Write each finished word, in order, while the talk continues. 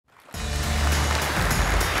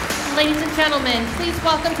Ladies and gentlemen, please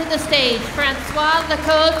welcome to the stage François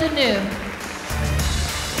Locoh-Donou.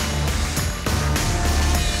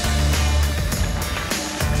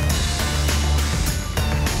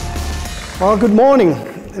 Well, good morning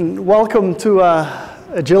and welcome to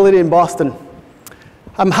Agility in Boston.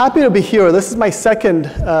 I'm happy to be here. This is my second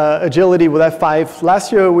Agility with F5.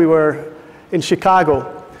 Last year we were in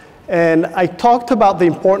Chicago, and I talked about the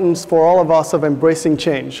importance for all of us of embracing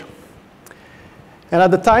change. And at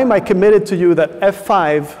the time, I committed to you that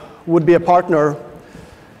F5 would be a partner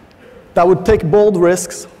that would take bold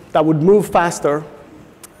risks, that would move faster,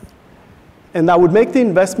 and that would make the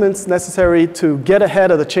investments necessary to get ahead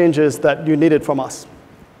of the changes that you needed from us.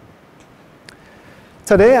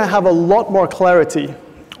 Today, I have a lot more clarity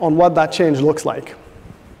on what that change looks like.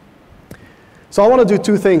 So I want to do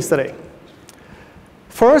two things today.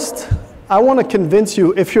 First, I want to convince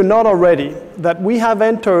you, if you're not already, that we have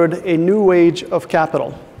entered a new age of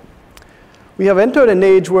capital. We have entered an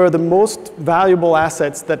age where the most valuable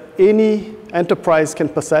assets that any enterprise can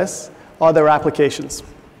possess are their applications.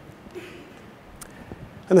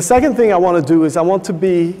 And the second thing I want to do is I want to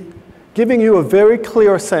be giving you a very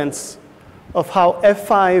clear sense of how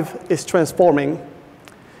F5 is transforming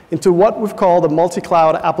into what we've called a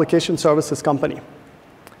multi-cloud application services company,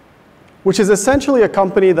 which is essentially a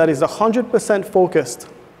company that is 100% focused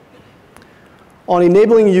on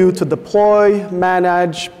enabling you to deploy,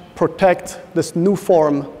 manage, protect this new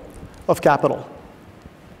form of capital.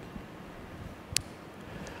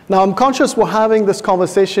 Now, I'm conscious we're having this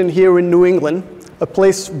conversation here in New England, a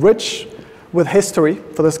place rich with history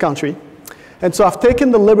for this country. And so I've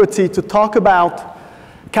taken the liberty to talk about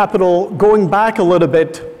capital going back a little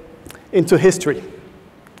bit into history.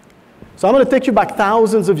 So I'm going to take you back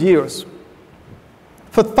thousands of years.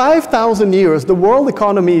 For 5,000 years, the world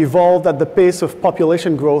economy evolved at the pace of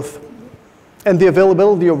population growth and the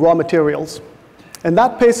availability of raw materials. And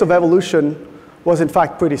that pace of evolution was, in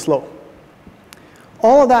fact, pretty slow.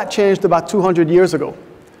 All of that changed about 200 years ago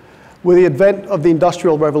with the advent of the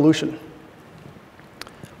Industrial Revolution.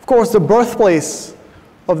 Of course, the birthplace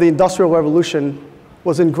of the Industrial Revolution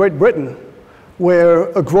was in Great Britain, where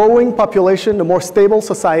a growing population, a more stable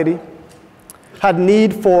society, had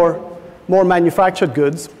need for more manufactured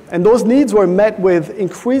goods, and those needs were met with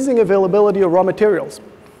increasing availability of raw materials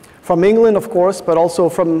from England, of course, but also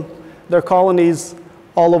from their colonies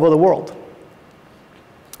all over the world.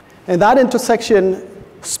 And that intersection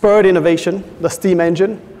spurred innovation, the steam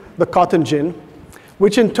engine, the cotton gin,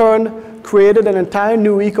 which in turn created an entire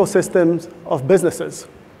new ecosystem of businesses.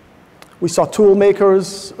 We saw tool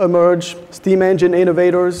makers emerge, steam engine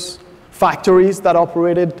innovators, factories that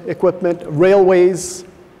operated equipment, railways,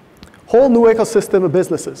 whole new ecosystem of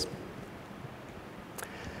businesses.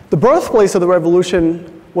 The birthplace of the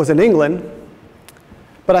revolution was in England,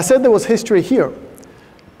 but I said there was history here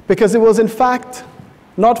because it was in fact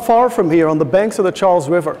not far from here on the banks of the Charles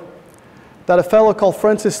River that a fellow called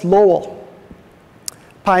Francis Lowell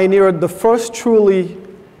pioneered the first truly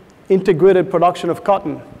integrated production of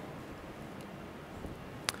cotton.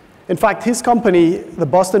 In fact, his company, the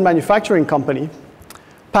Boston Manufacturing Company,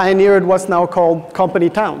 pioneered what's now called company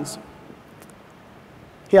towns.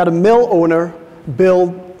 He had a mill owner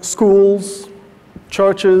build schools,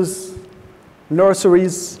 churches,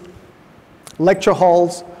 nurseries, lecture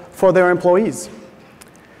halls for their employees.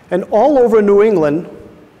 And all over New England,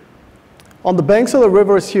 on the banks of the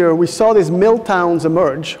rivers here, we saw these mill towns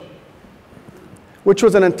emerge, which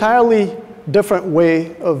was an entirely different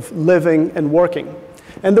way of living and working.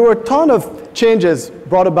 And there were a ton of changes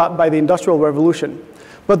brought about by the Industrial Revolution.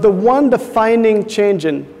 But the one defining change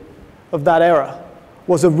of that era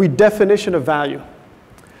was a redefinition of value.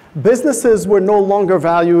 Businesses were no longer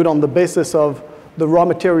valued on the basis of the raw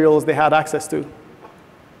materials they had access to.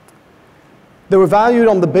 They were valued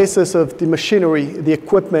on the basis of the machinery, the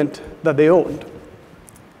equipment that they owned.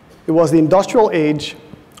 It was the industrial age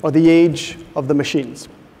or the age of the machines.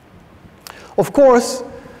 Of course,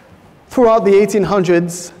 throughout the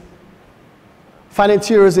 1800s,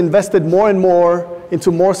 financiers invested more and more into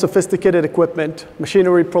more sophisticated equipment.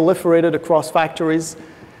 Machinery proliferated across factories,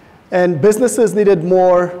 and businesses needed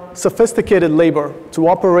more sophisticated labor to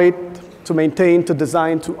operate, to maintain, to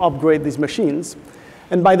design, to upgrade these machines.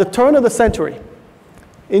 And by the turn of the century,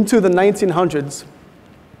 into the 1900s,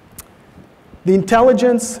 the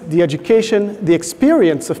intelligence, the education, the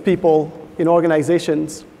experience of people in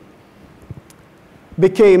organizations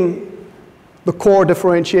became the core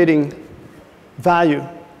differentiating value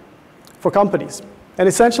for companies. And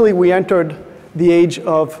essentially, we entered the age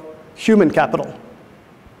of human capital.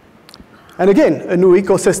 And again, a new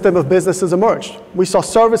ecosystem of businesses emerged. We saw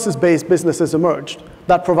services-based businesses emerged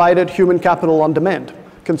that provided human capital on demand,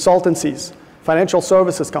 consultancies, financial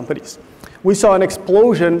services companies. We saw an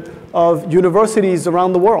explosion of universities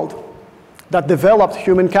around the world that developed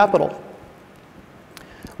human capital.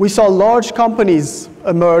 We saw large companies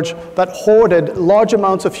emerge that hoarded large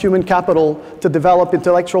amounts of human capital to develop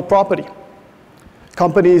intellectual property.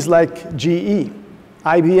 Companies like GE,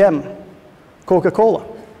 IBM, Coca-Cola.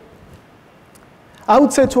 I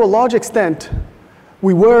would say to a large extent,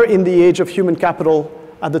 we were in the age of human capital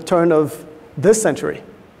at the turn of this century.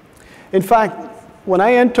 In fact, when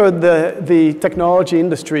I entered the technology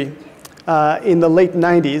industry in the late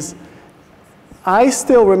 90s, I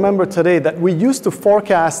still remember today that we used to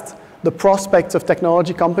forecast the prospects of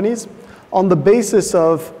technology companies on the basis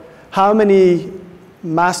of how many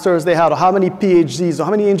masters they had, or how many PhDs, or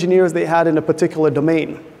how many engineers they had in a particular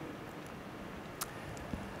domain.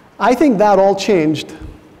 I think that all changed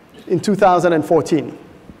in 2014.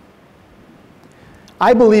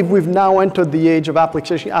 I believe we've now entered the age of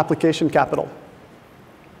application capital.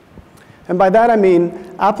 And by that I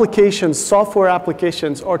mean applications, software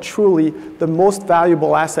applications, are truly the most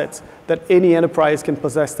valuable assets that any enterprise can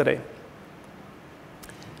possess today.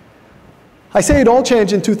 I say it all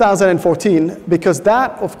changed in 2014 because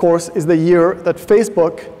that, of course, is the year that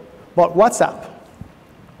Facebook bought WhatsApp.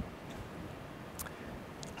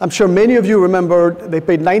 I'm sure many of you remember they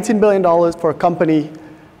paid $19 billion for a company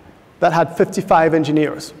that had 55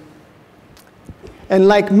 engineers. And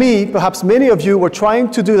like me, perhaps many of you were trying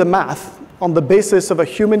to do the math on the basis of a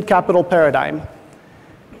human capital paradigm,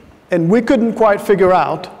 and we couldn't quite figure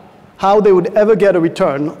out how they would ever get a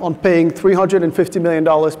return on paying $350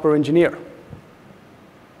 million per engineer.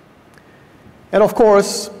 And of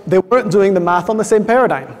course, they weren't doing the math on the same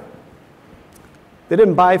paradigm. They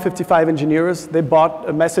didn't buy 55 engineers. They bought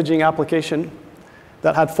a messaging application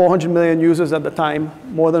that had 400 million users at the time,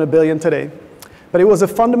 more than 1 billion today. But it was a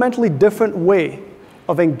fundamentally different way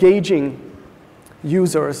of engaging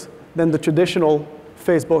users than the traditional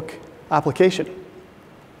Facebook application.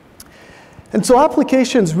 And so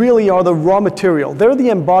applications really are the raw material. They're the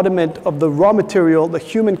embodiment of the raw material, the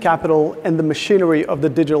human capital, and the machinery of the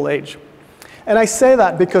digital age. And I say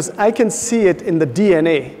that because I can see it in the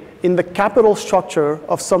DNA, in the capital structure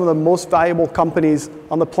of some of the most valuable companies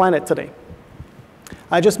on the planet today.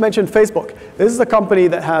 I just mentioned Facebook. This is a company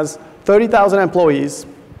that has 30,000 employees.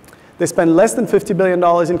 They spend less than $50 billion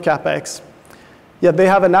in CapEx, yet they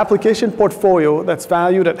have an application portfolio that's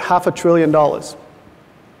valued at $500 billion.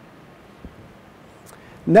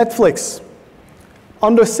 Netflix,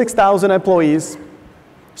 under 6,000 employees,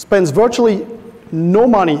 spends virtually no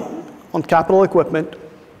money on capital equipment,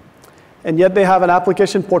 and yet they have an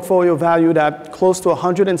application portfolio valued at close to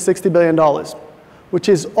 $160 billion, which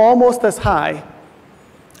is almost as high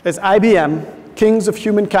as IBM, kings of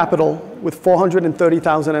human capital, with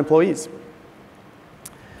 430,000 employees.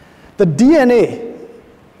 The DNA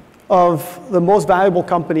of the most valuable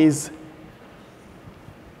companies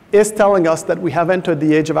is telling us that we have entered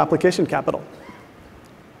the age of application capital.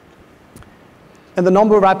 And the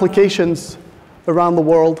number of applications around the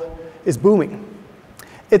world is booming.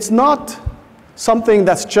 It's not something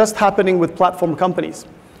that's just happening with platform companies.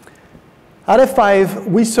 At F5,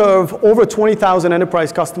 we serve over 20,000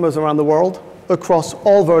 enterprise customers around the world across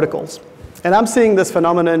all verticals. And I'm seeing this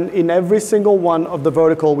phenomenon in every single one of the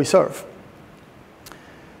verticals we serve.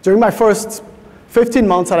 During my first 15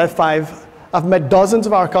 months at F5, I've met dozens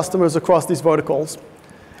of our customers across these verticals.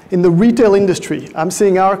 In the retail industry, I'm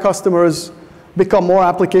seeing our customers become more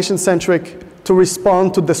application-centric to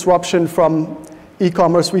respond to disruption from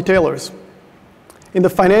e-commerce retailers. In the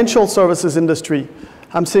financial services industry,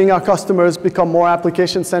 I'm seeing our customers become more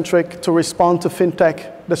application-centric to respond to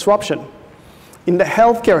fintech disruption. In the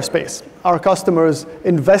healthcare space, our customers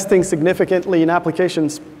investing significantly in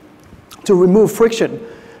applications to remove friction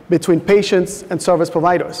between patients and service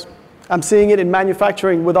providers. I'm seeing it in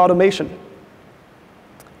manufacturing with automation.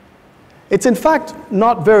 It's in fact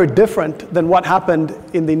not very different than what happened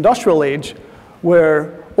in the industrial age,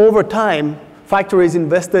 where over time, factories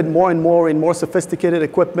invested more and more in more sophisticated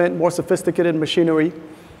equipment, more sophisticated machinery.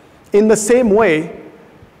 In the same way,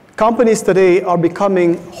 companies today are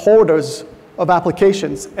becoming hoarders of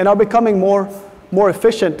applications and are becoming more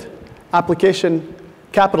efficient application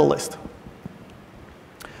capitalists.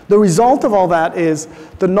 The result of all that is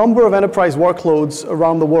the number of enterprise workloads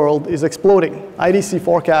around the world is exploding. IDC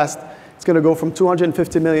forecast it's going to go from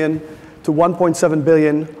 250 million to 1.7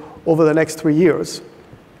 billion over the next 3 years.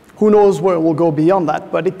 Who knows where it will go beyond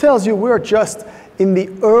that, but it tells you we're just in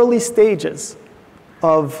the early stages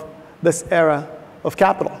of this era of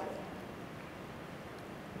capital.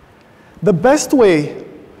 The best way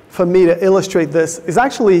for me to illustrate this is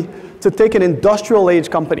actually to take an industrial age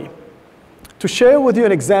company, to share with you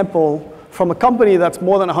an example from a company that's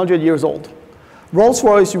more than 100 years old.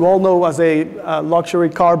 Rolls-Royce, you all know as a luxury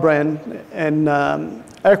car brand and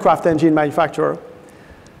aircraft engine manufacturer.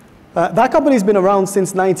 That company's been around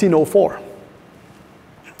since 1904.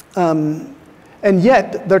 And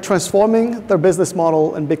yet, they're transforming their business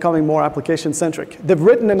model and becoming more application-centric. They've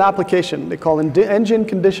written an application they call engine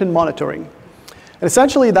condition monitoring. And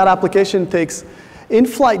essentially, that application takes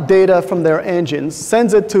in-flight data from their engines,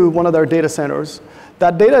 sends it to one of their data centers.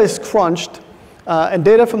 That data is crunched, and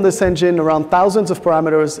data from this engine, around thousands of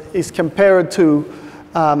parameters, is compared to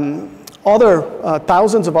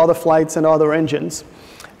thousands of other flights and other engines,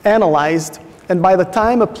 analyzed, and by the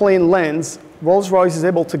time a plane lands, Rolls-Royce is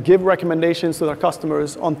able to give recommendations to their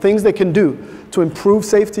customers on things they can do to improve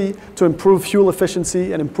safety, to improve fuel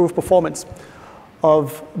efficiency, and improve performance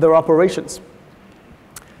of their operations.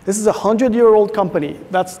 This is a 100-year-old company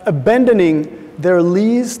that's abandoning their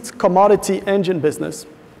leased commodity engine business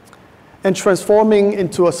and transforming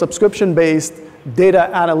into a subscription-based data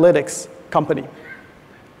analytics company.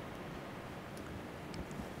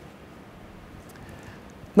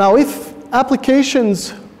 Now, if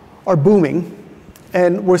applications are booming,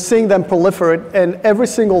 and we're seeing them proliferate, and every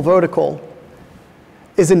single vertical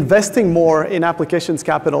is investing more in applications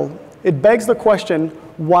capital, it begs the question,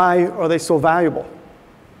 why are they so valuable?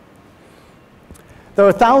 There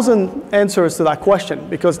are 1,000 answers to that question,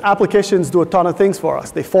 because applications do a ton of things for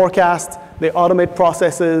us. They forecast, they automate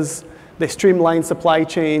processes, they streamline supply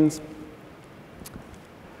chains.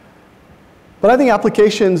 But I think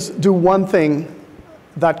applications do one thing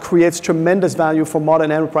that creates tremendous value for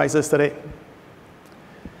modern enterprises today.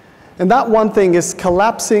 And that one thing is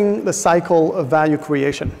collapsing the cycle of value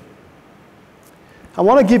creation. I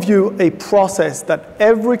want to give you a process that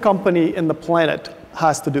every company in the planet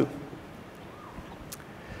has to do.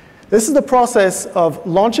 This is the process of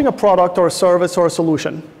launching a product or a service or a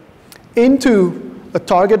solution into a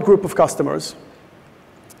target group of customers,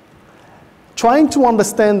 trying to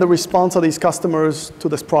understand the response of these customers to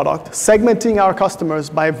this product, segmenting our customers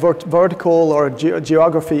by vertical or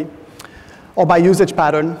geography, or by usage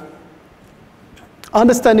pattern,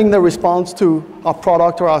 understanding the response to our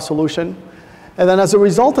product or our solution, and then as a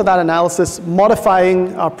result of that analysis,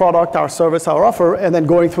 modifying our product, our service, our offer, and then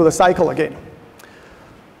going through the cycle again.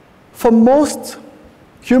 For most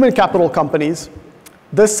human capital companies,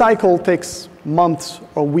 this cycle takes months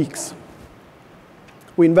or weeks.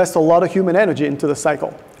 We invest a lot of human energy into the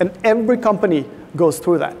cycle, and every company goes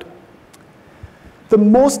through that. The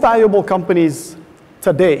most valuable companies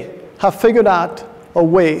today have figured out a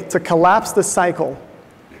way to collapse the cycle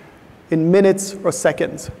in minutes or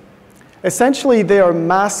seconds. Essentially, they are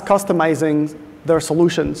mass customizing their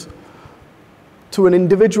solutions to an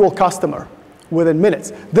individual customer within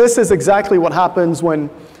minutes. This is exactly what happens when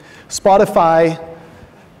Spotify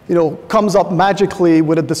comes up magically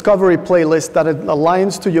with a discovery playlist that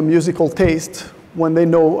aligns to your musical taste when they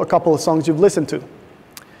know a couple of songs you've listened to.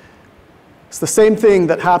 It's the same thing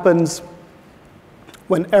that happens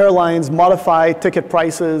when airlines modify ticket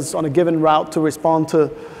prices on a given route to respond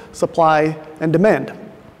to supply and demand.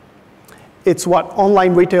 It's what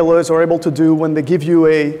online retailers are able to do when they give you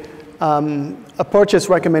a purchase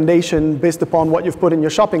recommendation based upon what you've put in your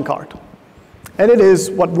shopping cart. And it is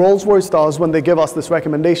what Rolls-Royce does when they give us this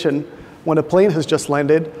recommendation when a plane has just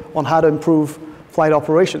landed on how to improve flight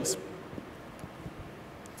operations.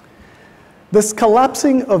 This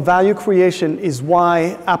collapsing of value creation is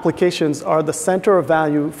why applications are the center of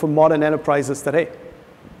value for modern enterprises today.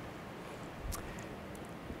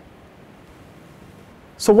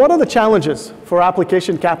 So what are the challenges for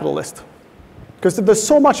application capitalists? Because there's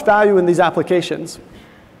so much value in these applications.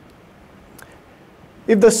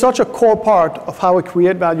 If there's such a core part of how we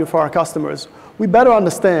create value for our customers, we better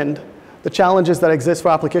understand the challenges that exist for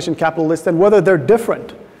application capitalists and whether they're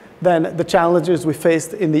different than the challenges we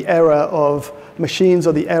faced in the era of machines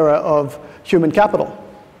or the era of human capital.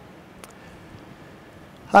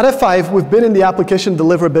 At F5, we've been in the application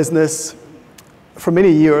delivery business for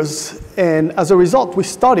many years, and as a result, we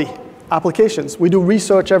study applications. We do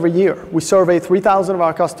research every year. We survey 3,000 of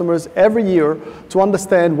our customers every year to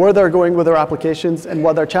understand where they're going with their applications and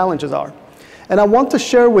what their challenges are. And I want to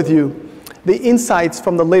share with you the insights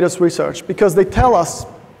from the latest research because they tell us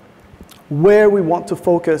where we want to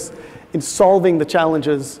focus in solving the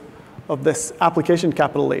challenges of this application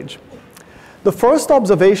capital age. The first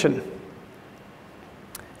observation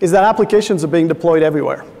is that applications are being deployed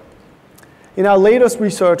everywhere. In our latest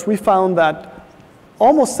research, we found that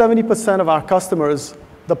almost 70% of our customers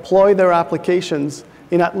deploy their applications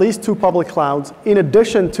in at least 2 public clouds, in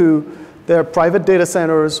addition to their private data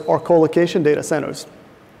centers or co-location data centers.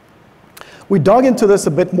 We dug into this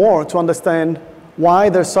a bit more to understand why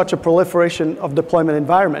there's such a proliferation of deployment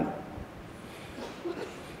environment.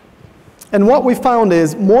 And what we found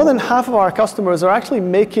is more than half of our customers are actually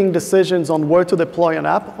making decisions on where to deploy an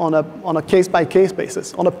app on a case-by-case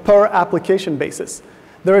basis, on a per-application basis.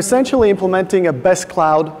 They're essentially implementing a best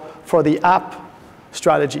cloud for the app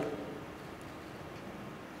strategy.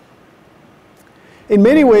 In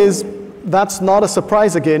many ways, that's not a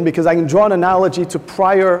surprise again, because I can draw an analogy to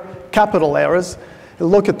prior capital eras and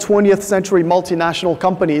look at 20th century multinational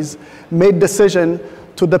companies made decision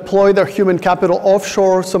to deploy their human capital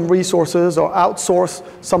offshore some resources or outsource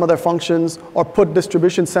some of their functions or put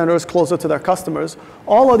distribution centers closer to their customers.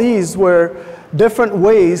 All of these were different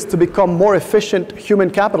ways to become more efficient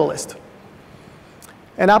human capitalists.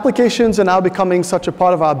 And applications are now becoming such a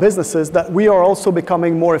part of our businesses that we are also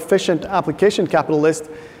becoming more efficient application capitalists.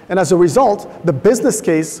 And as a result, the business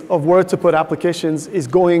case of where to put applications is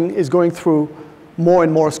going through more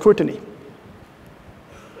and more scrutiny.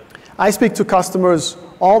 I speak to customers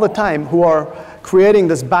all the time who are creating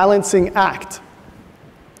this balancing act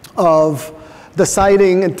of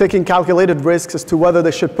deciding and taking calculated risks as to whether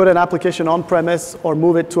they should put an application on-premise or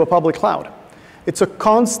move it to a public cloud. It's a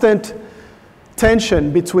constant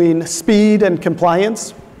tension between speed and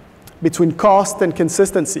compliance, between cost and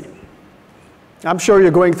consistency. I'm sure you're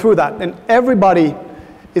going through that, and everybody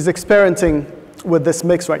is experimenting with this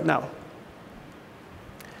mix right now.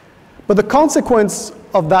 But the consequence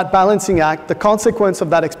of that balancing act, the consequence of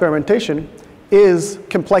that experimentation, is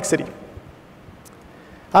complexity.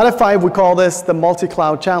 Out of 5, we call this the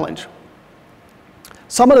multi-cloud challenge.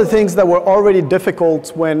 Some of the things that were already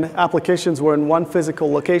difficult when applications were in one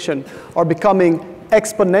physical location are becoming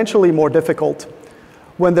exponentially more difficult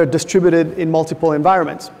when they're distributed in multiple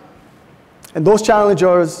environments. And those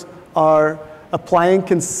challenges are applying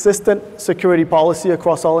consistent security policy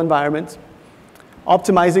across all environments,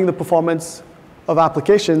 optimizing the performance of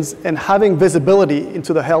applications, and having visibility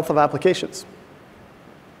into the health of applications.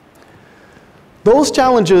 Those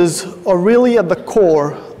challenges are really at the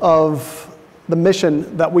core of the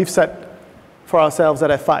mission that we've set for ourselves at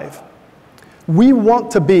F5. We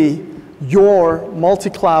want to be your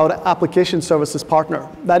multi-cloud application services partner.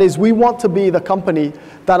 That is, we want to be the company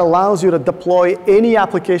that allows you to deploy any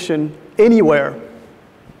application anywhere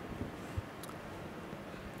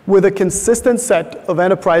with a consistent set of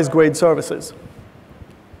enterprise-grade services.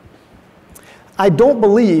 I don't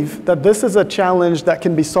believe that this is a challenge that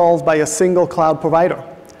can be solved by a single cloud provider.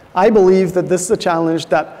 I believe that this is a challenge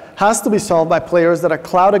that has to be solved by players that are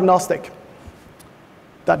cloud agnostic,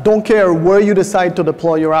 that don't care where you decide to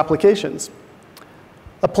deploy your applications.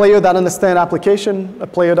 A player that understands application, a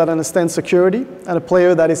player that understands security, and a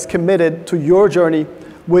player that is committed to your journey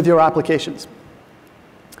with your applications.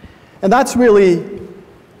 And that's really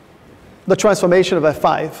the transformation of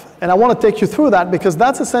F5. And I want to take you through that because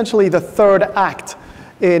that's essentially the third act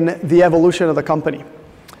in the evolution of the company.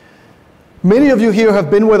 Many of you here have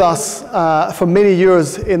been with us for many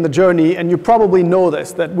years in the journey, and you probably know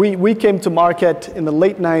this, that we came to market in the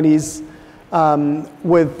late 90s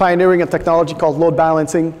with pioneering a technology called load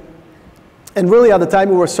balancing. And really at the time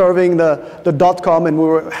we were serving the .com and we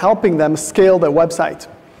were helping them scale their website.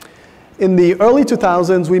 In the early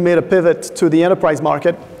 2000s, we made a pivot to the enterprise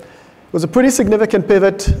market. It was a pretty significant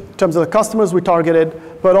pivot in terms of the customers we targeted,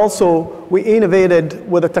 but also we innovated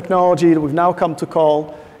with a technology that we've now come to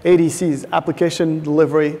call ADCs, Application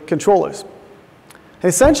Delivery Controllers. And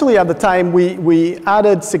essentially at the time, we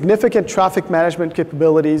added significant traffic management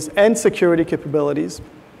capabilities and security capabilities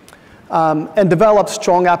and developed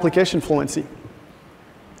strong application fluency.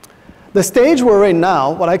 The stage we're in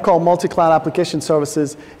now, what I call multi-cloud application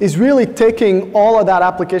services, is really taking all of that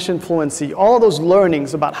application fluency, all of those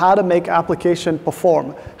learnings about how to make application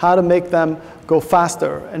perform, how to make them go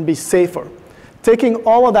faster and be safer. Taking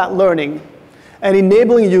all of that learning and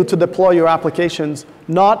enabling you to deploy your applications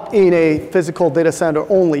not in a physical data center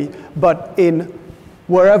only, but in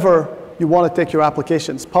wherever you want to take your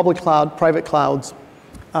applications, public cloud, private clouds,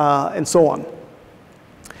 and so on.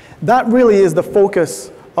 That really is the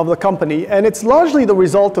focus of the company, and it's largely the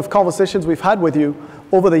result of conversations we've had with you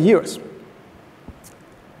over the years.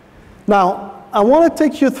 Now, I want to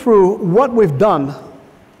take you through what we've done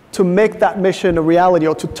to make that mission a reality,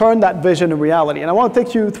 or to turn that vision a reality. And I want to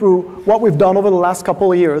take you through what we've done over the last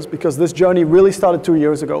couple of years, because this journey really started 2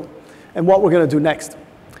 years ago, and what we're going to do next.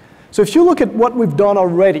 So if you look at what we've done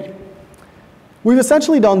already, we've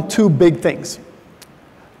essentially done 2 big things.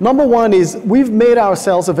 Number one is we've made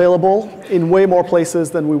ourselves available in way more places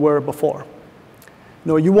than we were before.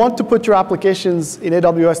 You want to put your applications in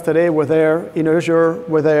AWS today, we're there. In Azure,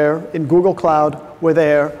 we're there. In Google Cloud, we're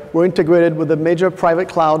there. We're integrated with the major private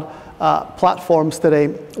cloud platforms today.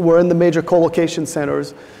 We're in the major co-location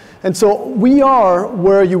centers. And so we are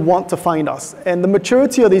where you want to find us. And the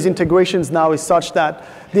maturity of these integrations now is such that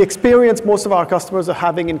the experience most of our customers are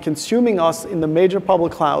having in consuming us in the major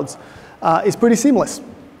public clouds is pretty seamless.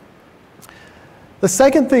 The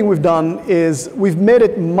second thing we've done is we've made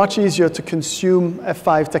it much easier to consume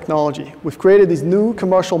F5 technology. We've created these new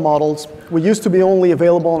commercial models. We used to be only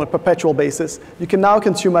available on a perpetual basis. You can now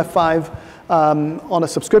consume F5 on a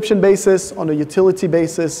subscription basis, on a utility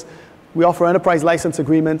basis. We offer enterprise license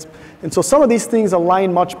agreements. And so some of these things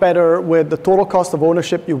align much better with the total cost of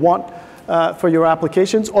ownership you want for your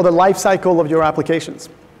applications or the life cycle of your applications.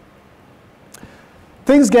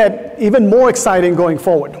 Things get even more exciting going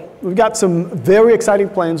forward. We've got some very exciting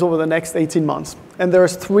plans over the next 18 months. And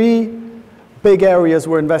there's 3 big areas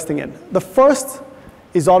we're investing in. The first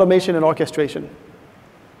is automation and orchestration.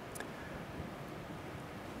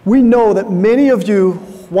 We know that many of you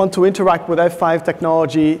want to interact with F5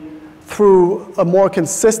 technology through a more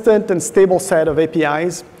consistent and stable set of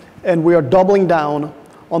APIs, and we are doubling down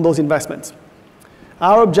on those investments.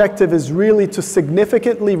 Our objective is really to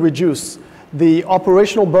significantly reduce the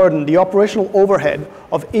operational burden, the operational overhead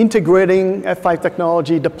of integrating F5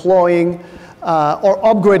 technology, deploying or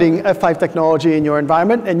upgrading F5 technology in your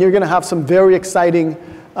environment, and you're going to have some very exciting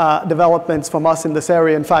developments from us in this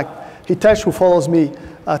area. In fact, Hitesh, who follows me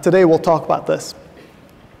today, will talk about this.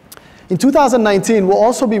 In 2019, we'll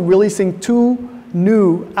also be releasing 2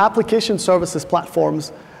 new application services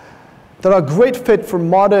platforms that are a great fit for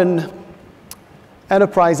modern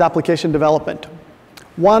enterprise application development.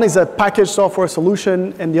 One is a packaged software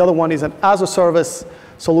solution, and the other one is an as-a-service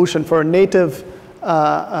solution for a native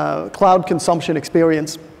cloud consumption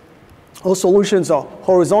experience. Those solutions are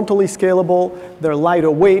horizontally scalable, they're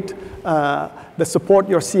lighter weight, they support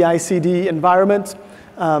your CI/CD environment,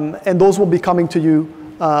 and those will be coming to you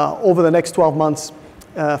over the next 12 months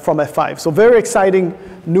from F5. So very exciting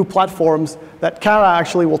new platforms that Kara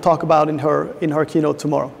actually will talk about in her keynote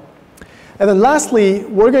tomorrow. And then lastly,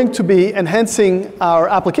 we're going to be enhancing our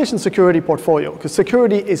application security portfolio, because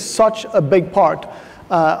security is such a big part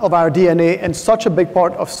of our DNA and such a big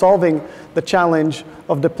part of solving the challenge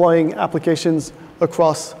of deploying applications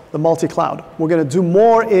across the multi-cloud. We're going to do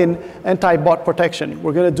more in anti-bot protection.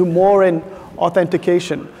 We're going to do more in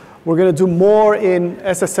authentication. We're going to do more in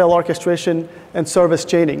SSL orchestration and service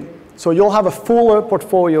chaining. So you'll have a fuller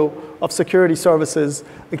portfolio of security services,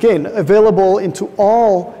 again, available into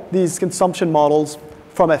all these consumption models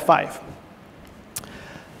from F5.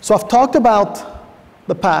 So I've talked about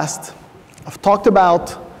the past. I've talked about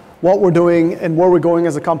what we're doing and where we're going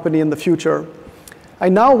as a company in the future. I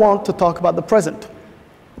now want to talk about the present.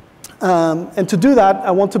 And to do that, I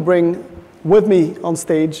want to bring with me on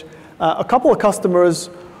stage a couple of customers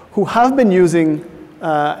who have been using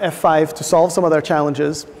F5 to solve some of their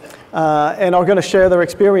challenges and are going to share their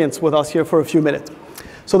experience with us here for a few minutes.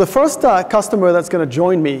 So the first customer that's going to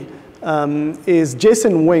join me is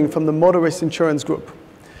Jason Wing from the Motorist Insurance Group.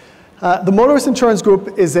 The Motorist Insurance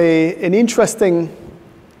Group is an interesting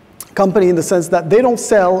company in the sense that they don't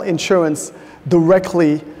sell insurance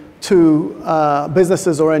directly to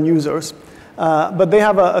businesses or end users. But they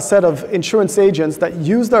have a set of insurance agents that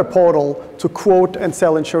use their portal to quote and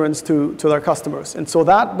sell insurance to their customers. And so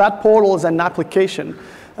that portal as an application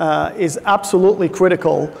is absolutely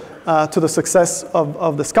critical to the success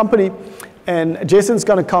of this company. And Jason's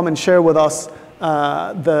going to come and share with us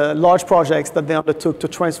the large projects that they undertook to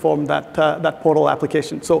transform that portal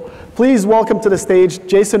application. So please welcome to the stage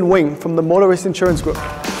Jason Wing from the Motorist Insurance Group.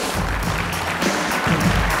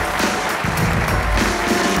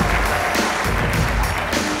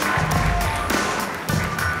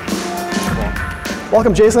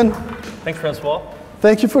 Welcome, Jason. Thanks, Francois.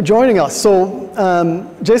 Thank you for joining us. So,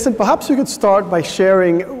 Jason, perhaps you could start by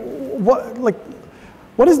sharing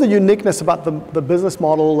what is the uniqueness about the business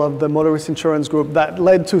model of the Motorist Insurance Group that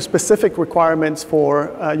led to specific requirements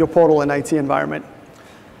for your portal and IT environment?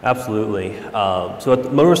 Absolutely. So at the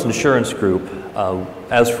Motorist Insurance Group,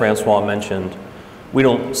 as Francois mentioned, we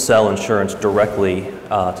don't sell insurance directly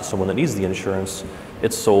to someone that needs the insurance.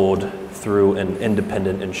 It's sold through an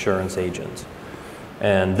independent insurance agent.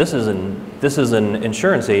 And this is an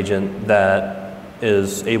insurance agent that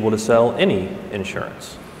is able to sell any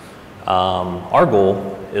insurance. Our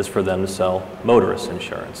goal is for them to sell motorist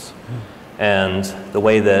insurance. And the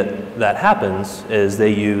way that happens is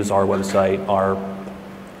they use our website, our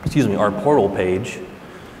portal page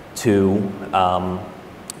to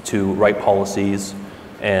write policies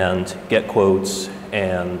and get quotes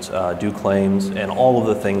and do claims and all of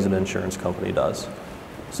the things an insurance company does.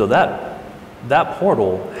 So that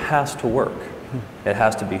portal has to work. It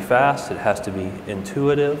has to be fast, it has to be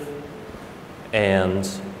intuitive, and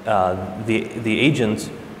the agent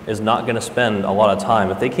is not going to spend a lot of time.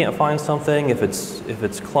 If they can't find something, if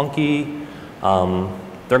it's clunky,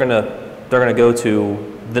 they're gonna go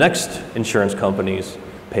to the next insurance company's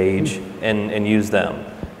page and use them,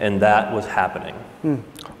 and that was happening.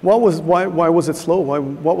 Why was it slow?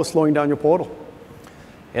 What was slowing down your portal?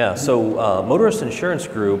 Yeah, so Motorist Insurance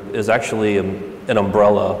Group is actually an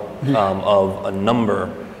umbrella of a number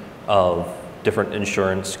of different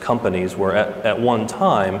insurance companies, where at one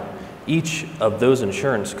time each of those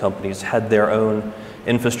insurance companies had their own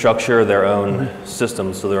infrastructure, their own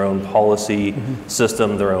systems, so their own policy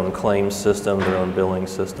system, their own claims system, their own billing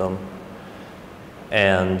system.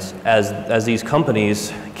 And as these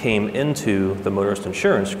companies came into the Motorist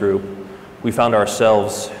Insurance Group, we found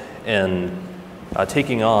ourselves in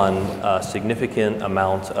taking on a significant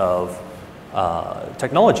amount of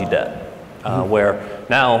technology debt, where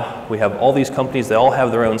now we have all these companies, they all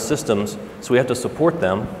have their own systems, so we have to support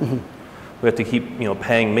them. We have to keep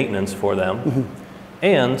paying maintenance for them.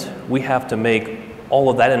 And we have to make all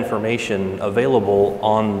of that information available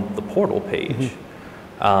on the portal page.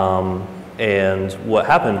 And what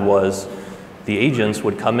happened was the agents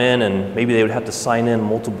would come in and maybe they would have to sign in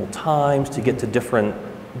multiple times to get to different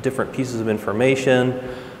pieces of information.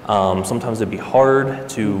 Sometimes it'd be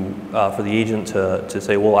hard for the agent to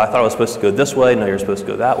say, well, I thought I was supposed to go this way, no, you're supposed to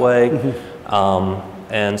go that way.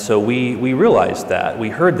 And so we realized that, we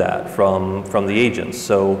heard that from the agents,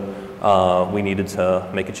 so we needed to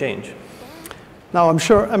make a change. Now, I'm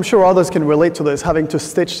sure others can relate to this, having to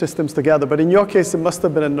stitch systems together, but in your case, it must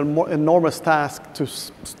have been an enormous task to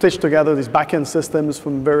stitch together these back-end systems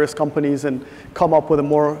from various companies and come up with a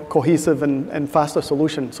more cohesive and faster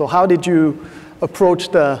solution. So how did you approach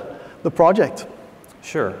the project?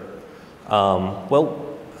 Sure.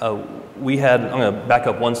 We had, I'm going to back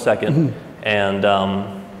up one second, and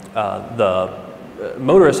the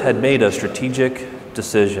Motorist had made a strategic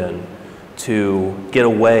decision to get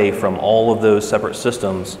away from all of those separate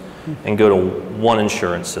systems and go to one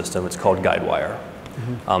insurance system. It's called Guidewire.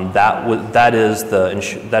 That is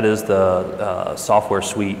the software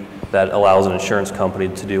suite that allows an insurance company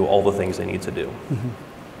to do all the things they need to do.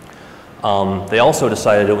 They also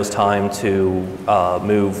decided it was time to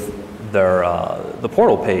move the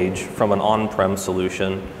portal page from an on-prem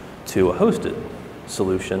solution to a hosted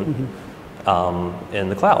solution in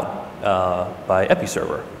the cloud by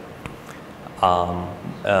Episerver.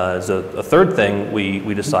 As a third thing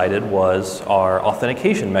we decided was our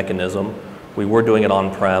authentication mechanism. We were doing it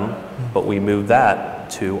on-prem, but we moved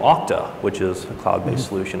that to Okta, which is a cloud-based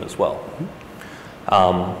solution as well.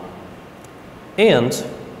 And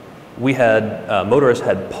we had, Motorist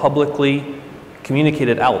had publicly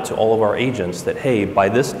communicated out to all of our agents that, hey, by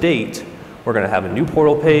this date, we're going to have a new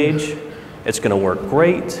portal page. It's going to work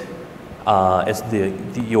great.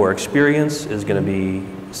 Your experience is going to be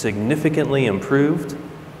significantly improved.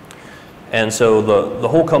 And so the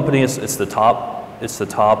whole company, it's the top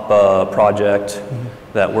project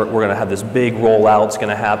that we're going to have this big rollout's going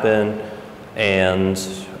to happen. And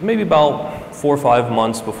maybe about 4 or 5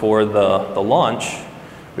 months before the launch,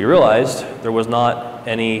 we realized there was not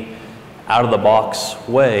any out-of-the-box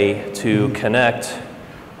way to connect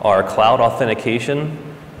our cloud authentication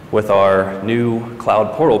with our new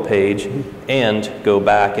cloud portal page and go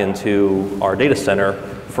back into our data center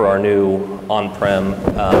for our new on-prem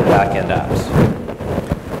back-end apps.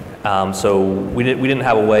 So we didn't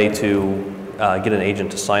have a way to get an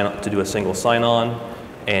agent to sign up, to do a single sign-on,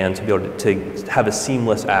 and to be able to have a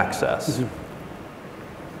seamless access.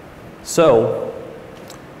 So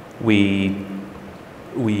the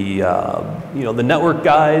network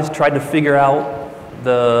guys tried to figure out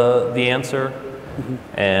the answer,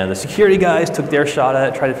 and the security guys took their shot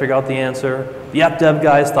at it, tried to figure out the answer. The app dev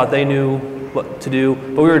guys thought they knew what to do,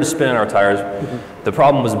 but we were just spinning our tires. The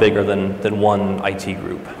problem was bigger than one IT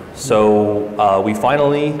group. So we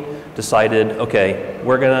finally decided, okay,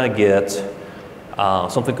 we're gonna get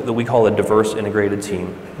something that we call a diverse integrated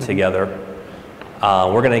team together.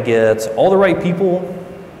 We're gonna get all the right people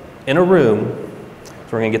in a room.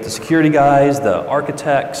 So we're gonna get the security guys, the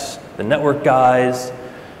architects, the network guys,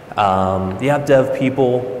 the app dev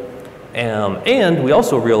people, and we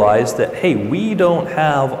also realized that, hey, we don't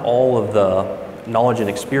have all of the knowledge and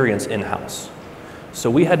experience in-house. So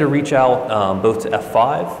we had to reach out both to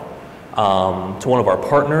F5, to one of our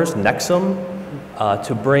partners, Nexum,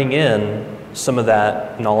 to bring in some of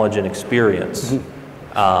that knowledge and experience.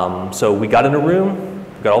 So we got in a room,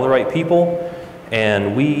 got all the right people,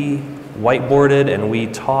 And we whiteboarded and we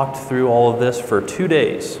talked through all of this for 2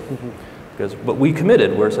 days. But we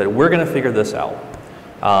committed, we said, we're going to figure this out.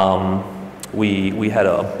 We had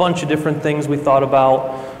a bunch of different things we thought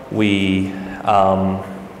about. We got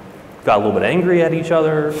a little bit angry at each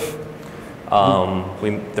other.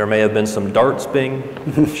 There may have been some darts being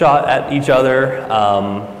shot at each other.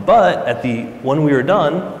 But when we were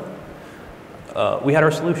done, we had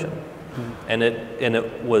our solution. And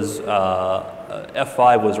it was,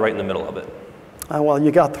 F5 was right in the middle of it. Well,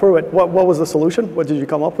 you got through it. What was the solution? What did you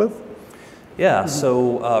come up with? Yeah,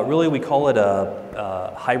 so really we call it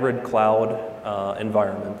a hybrid cloud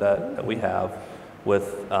environment that we have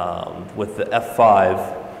with the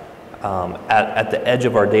F5 at the edge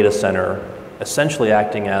of our data center, essentially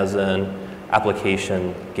acting as an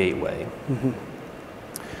application gateway.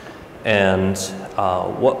 And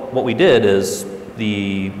what we did is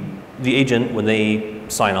the agent, when they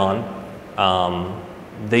sign on,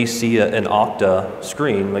 they see an Okta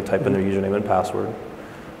screen, they type in their username and password.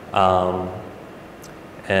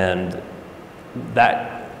 And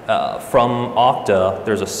that from Okta,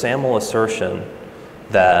 there's a SAML assertion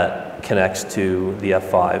that connects to the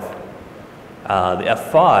F5. The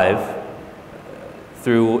F5,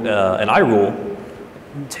 through an iRule,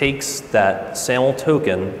 takes that SAML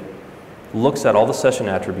token, looks at all the session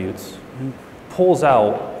attributes, pulls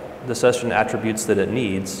out the session attributes that it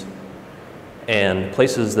needs, and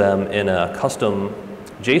places them in a custom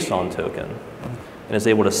JSON token, and is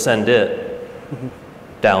able to send it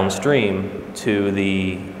downstream to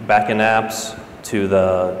the backend apps, to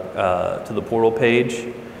the portal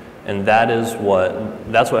page, and that's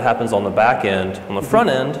what happens on the back end. On the front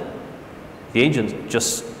end, the agent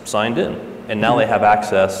just signed in, and now they have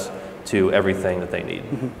access to everything that they need.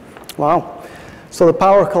 Wow. So the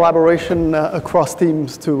power of collaboration across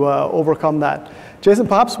teams to overcome that. Jason,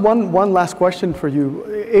 perhaps one last question for you.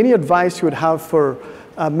 Any advice you would have for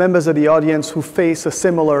members of the audience who face a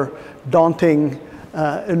similar daunting,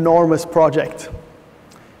 enormous project?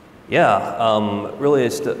 Yeah, really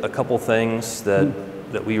it's a couple things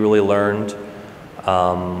that we really learned.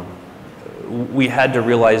 We had to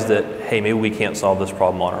realize that, hey, maybe we can't solve this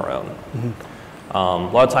problem on our own. A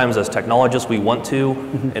lot of times as technologists we want to,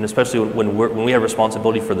 and especially when we have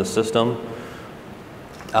responsibility for the system,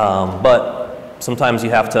 but sometimes you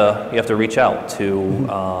have to reach out to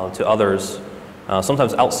others,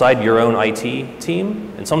 sometimes outside your own IT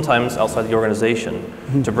team, and sometimes outside the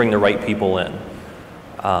organization to bring the right people in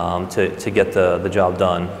to get the job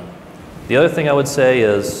done. The other thing I would say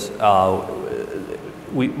is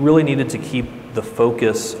we really needed to keep the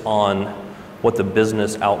focus on what the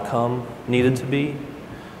business outcome needed to be,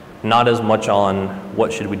 not as much on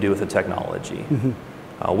what should we do with the technology.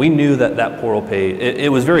 We knew that portal page,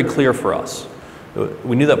 it was very clear for us.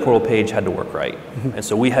 We knew that portal page had to work right. And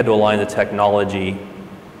so we had to align the technology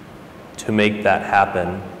to make that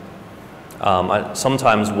happen.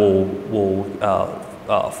 Sometimes we'll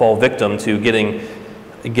fall victim to getting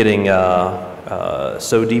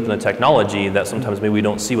so deep in the technology that sometimes maybe we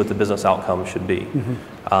don't see what the business outcome should be.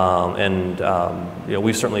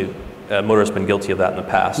 We've certainly, Motor has been guilty of that in the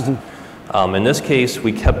past. In this case,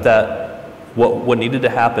 we kept that, what needed to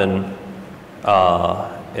happen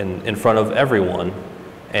in front of everyone,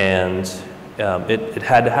 and it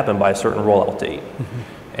had to happen by a certain rollout date.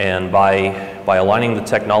 And by aligning the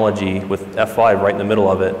technology with F5 right in the middle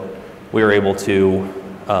of it, we were able to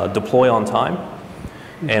deploy on time,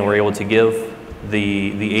 and we're able to give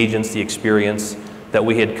the agents the experience that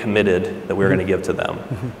we had committed that we were going to give to them.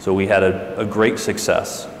 So we had a great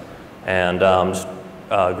success, and just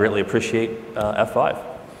greatly appreciate F5.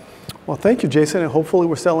 Well, thank you, Jason, and hopefully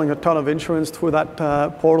we're selling a ton of insurance through that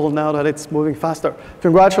portal now that it's moving faster.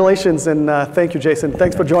 Congratulations, and thank you, Jason.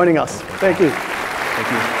 Thanks for joining us. Thank you.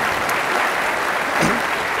 Thank you.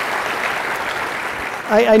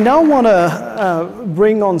 I now want to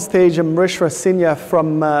bring on stage Amrishra Sinya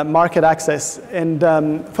from Market Access. And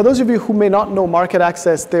for those of you who may not know Market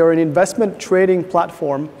Access, they're an investment trading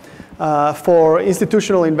platform for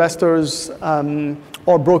institutional investors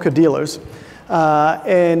or broker-dealers.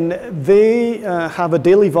 And they have a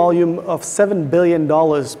daily volume of $7 billion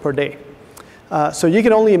per day. So you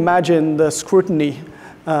can only imagine the scrutiny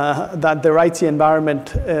that their IT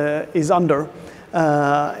environment is under.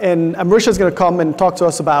 And Amrishra is going to come and talk to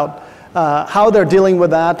us about how they're dealing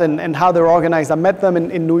with that and how they're organized. I met them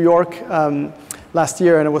in New York last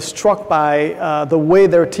year, and I was struck by the way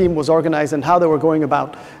their team was organized and how they were going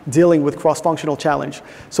about dealing with cross-functional challenge.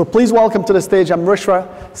 So please welcome to the stage Amrishra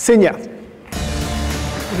Sinya.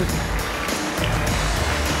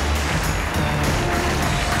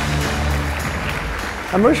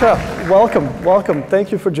 Amrisha, welcome.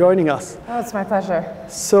 Thank you for joining us. Oh, it's my pleasure.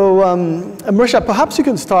 So, Amrisha, perhaps you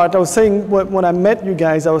can start. I was saying when I met you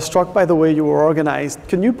guys, I was struck by the way you were organized.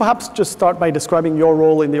 Can you perhaps just start by describing your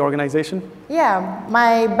role in the organization? Yeah,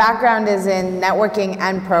 my background is in networking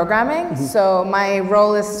and programming. So my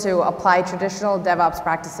role is to apply traditional DevOps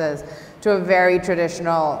practices to a very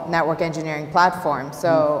traditional network engineering platform.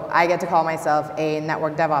 So I get to call myself a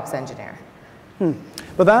network DevOps engineer.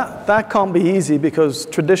 But that can't be easy because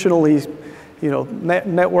traditionally,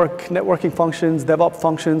 networking functions, DevOps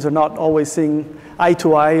functions are not always seeing eye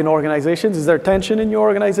to eye in organizations. Is there tension in your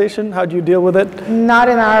organization? How do you deal with it? Not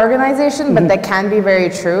in our organization, but that can be very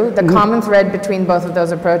true. The common thread between both of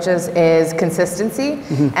those approaches is consistency,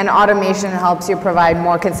 and automation helps you provide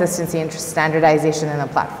more consistency and standardization in a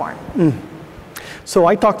platform. So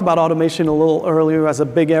I talked about automation a little earlier as a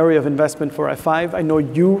big area of investment for F5. I know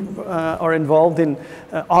you are involved in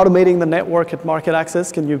automating the network at Market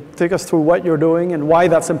Access. Can you take us through what you're doing and why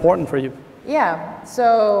that's important for you? Yeah,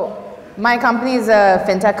 so my company is a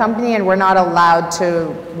fintech company, and we're not allowed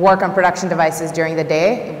to work on production devices during the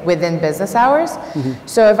day within business hours.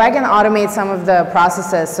 So if I can automate some of the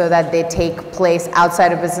processes so that they take place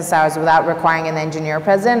outside of business hours without requiring an engineer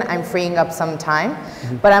present, I'm freeing up some time.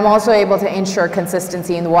 But I'm also able to ensure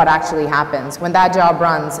consistency in what actually happens. When that job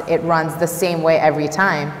runs, it runs the same way every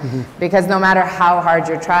time. Because no matter how hard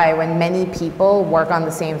you try, when many people work on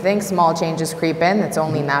the same thing, small changes creep in. It's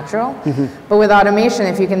only natural. But with automation,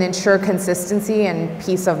 if you can ensure consistency and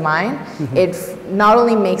peace of mind, it not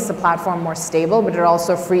only makes the platform more stable, but it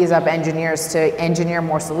also frees up engineers to engineer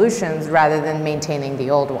more solutions rather than maintaining the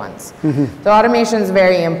old ones. So automation is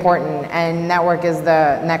very important, and network is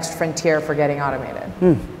the next frontier for getting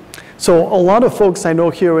automated. So a lot of folks I know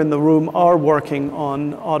here in the room are working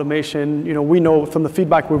on automation. We know from the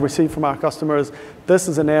feedback we've received from our customers, this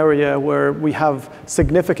is an area where we have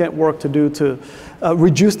significant work to do to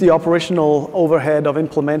reduce the operational overhead of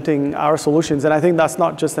implementing our solutions. And I think that's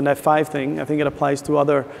not just an F5 thing. I think it applies to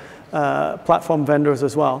other platform vendors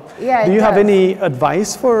as well. Yeah, do you have any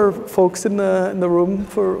advice for folks in the room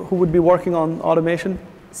who would be working on automation?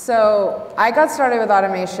 So I got started with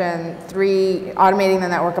automating the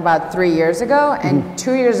network about 3 years ago, and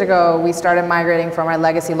 2 years ago we started migrating from our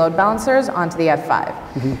legacy load balancers onto the F5.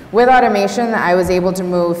 With automation, I was able to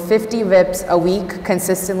move 50 VIPs a week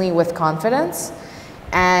consistently with confidence,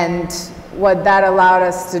 and what that allowed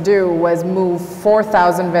us to do was move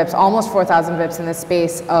 4,000 VIPs, almost 4,000 VIPs in the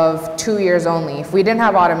space of 2 years only. If we didn't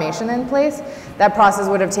have automation in place, that process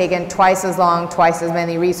would have taken twice as long, twice as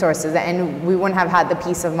many resources, and we wouldn't have had the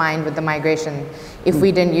peace of mind with the migration if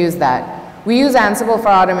we didn't use that. We use Ansible for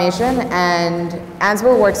automation, and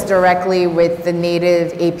Ansible works directly with the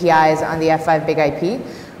native APIs on the F5 Big IP,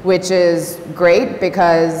 which is great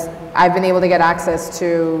because I've been able to get access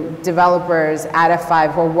to developers at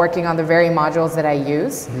F5 who are working on the very modules that I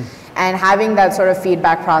use. And having that sort of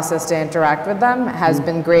feedback process to interact with them has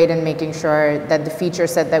been great in making sure that the feature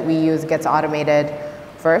set that we use gets automated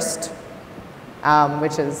first,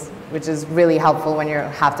 which is really helpful when you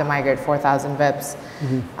have to migrate 4,000 VIPs.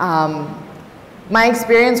 My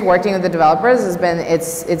experience working with the developers has been,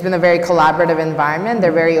 it's been a very collaborative environment.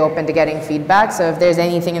 They're very open to getting feedback. So if there's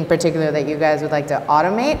anything in particular that you guys would like to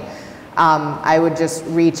automate, I would just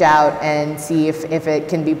reach out and see if it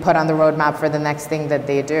can be put on the roadmap for the next thing that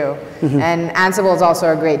they do. And Ansible is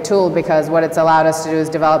also a great tool because what it's allowed us to do is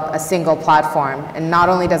develop a single platform. And not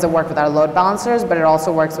only does it work with our load balancers, but it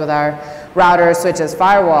also works with our routers, switches,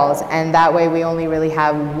 firewalls. And that way we only really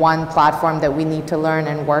have one platform that we need to learn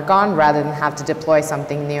and work on rather than have to deploy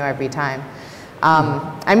something new every time.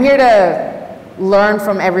 I'm here to learn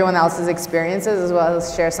from everyone else's experiences as well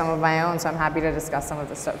as share some of my own, so I'm happy to discuss some of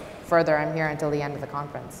this stuff further. I'm here until the end of the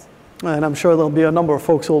conference. And I'm sure there'll be a number of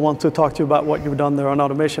folks who will want to talk to you about what you've done there on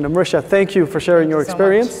automation. Amrisha, thank you for sharing your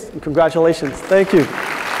experience, and congratulations. Thank you.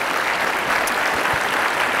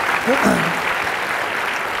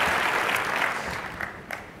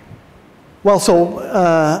 Well, so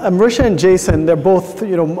Amrisha and Jason, they're both,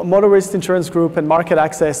 Motor Risk Insurance Group and Market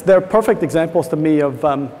Access. They're perfect examples to me of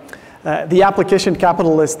the application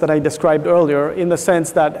capitalists that I described earlier, in the sense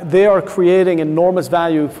that they are creating enormous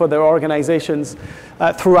value for their organizations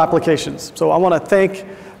through applications. So I want to thank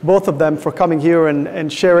both of them for coming here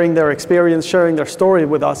and sharing their experience, sharing their story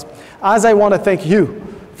with us, as I want to thank you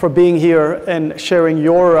for being here and sharing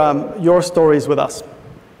your stories with us.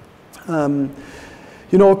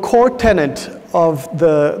 A core tenet of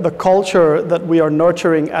the culture that we are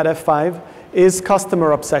nurturing at F5 is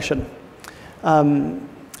customer obsession.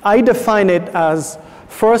 I define it as,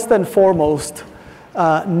 first and foremost,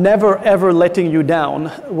 never ever letting you down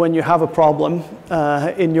when you have a problem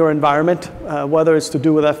in your environment, whether it's to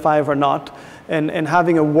do with F5 or not, and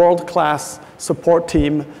having a world-class support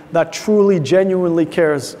team that truly, genuinely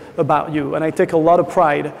cares about you. And I take a lot of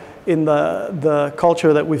pride in the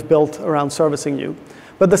culture that we've built around servicing you.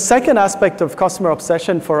 But the second aspect of customer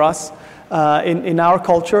obsession for us in our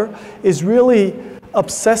culture is really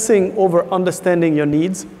obsessing over understanding your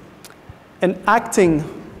needs and acting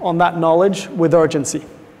on that knowledge with urgency.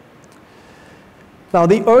 Now,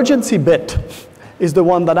 the urgency bit is the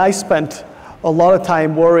one that I spent a lot of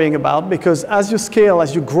time worrying about, because as you scale,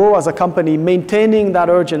 as you grow as a company, maintaining that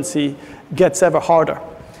urgency gets ever harder.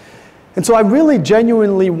 And so I really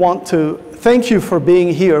genuinely want to thank you for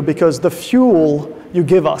being here, because the fuel you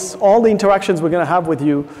give us, all the interactions we're going to have with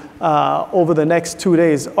you over the next 2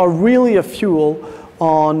 days are really a fuel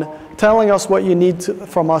on telling us what you need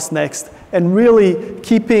from us next, and really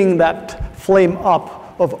keeping that flame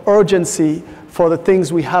up of urgency for the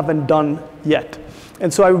things we haven't done yet.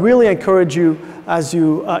 And so I really encourage you, as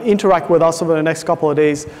you interact with us over the next couple of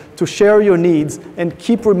days, to share your needs and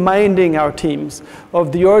keep reminding our teams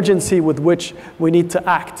of the urgency with which we need to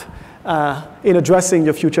act in addressing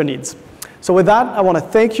your future needs. So with that, I want to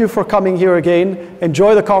thank you for coming here again.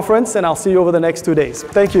 Enjoy the conference, and I'll see you over the next 2 days.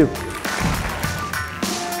 Thank you.